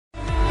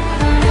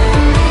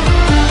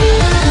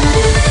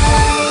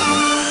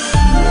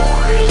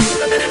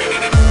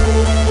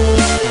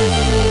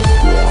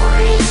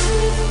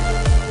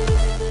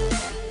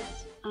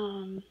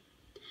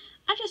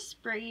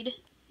sprayed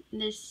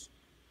this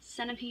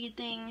centipede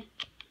thing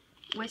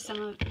with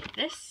some of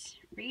this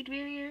raid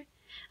barrier.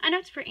 I know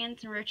it's for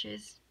ants and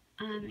roaches.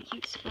 It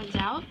keeps bugs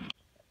out.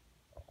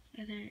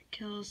 And then it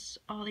kills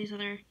all these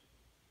other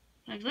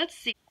bugs. Let's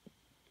see.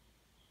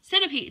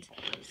 Centipedes.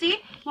 See?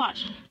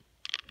 Watch.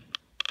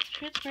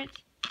 Spritz, spritz,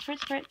 spritz,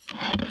 spritz.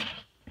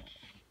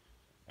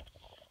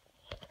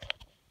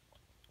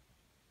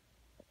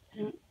 I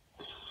don't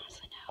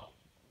honestly know.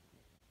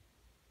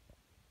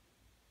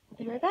 I'll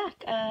be right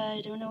back.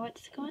 I don't know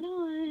what's going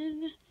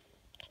on.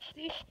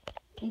 See?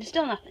 And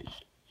still nothing.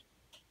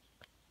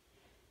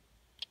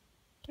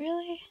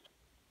 Really?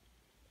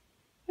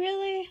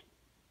 Really?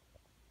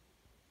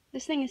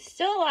 This thing is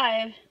still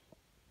alive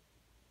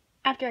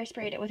after I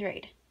sprayed it with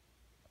Raid.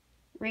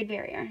 Raid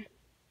barrier.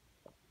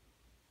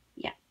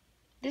 Yeah.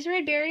 This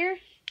Raid barrier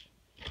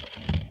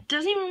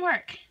doesn't even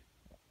work.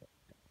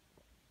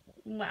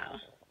 Wow.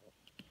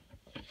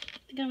 I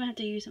think I'm gonna have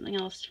to use something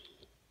else.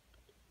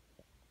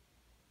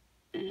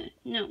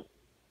 No.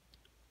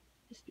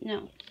 Just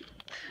no.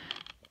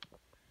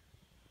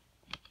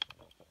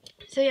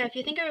 So yeah, if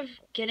you think of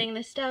getting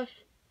this stuff,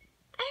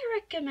 I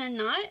recommend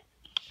not.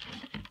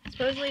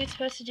 Supposedly it's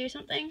supposed to do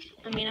something.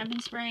 I mean, I've been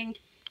spraying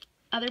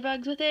other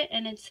bugs with it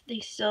and they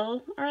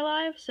still are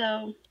alive,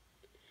 so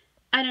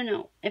I don't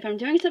know if I'm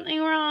doing something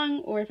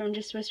wrong or if I'm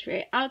just supposed to spray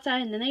it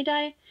outside and then they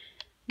die.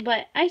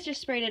 But I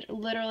just sprayed it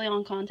literally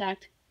on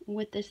contact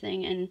with this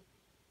thing and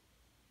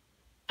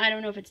I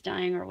don't know if it's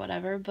dying or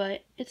whatever,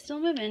 but it's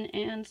still moving,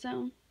 and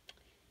so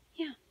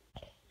yeah.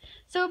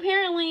 So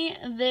apparently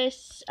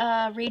this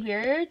raid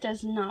barrier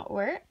does not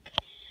work.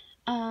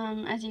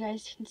 As you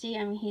guys can see,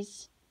 I mean,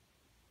 he's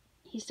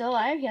still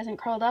alive. He hasn't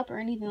crawled up or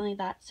anything like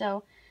that.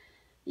 So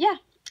yeah,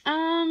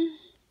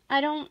 I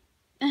don't,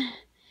 I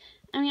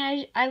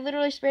mean, I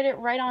literally sprayed it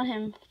right on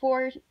him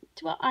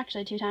well,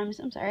 actually 2 times,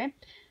 I'm sorry.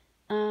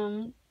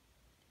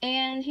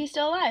 And he's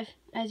still alive,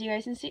 as you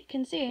guys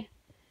can see.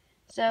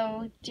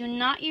 So do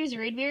not use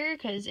raid barrier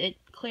because it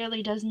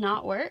clearly does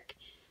not work.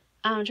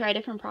 Try a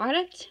different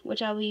product,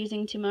 which I'll be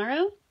using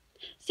tomorrow.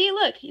 See,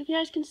 look, you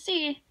guys can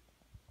see,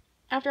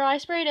 after I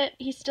sprayed it,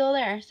 he's still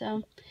there.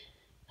 So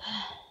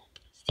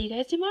see you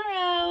guys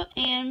tomorrow,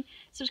 and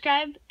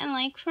subscribe and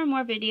like for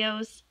more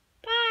videos.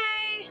 Bye!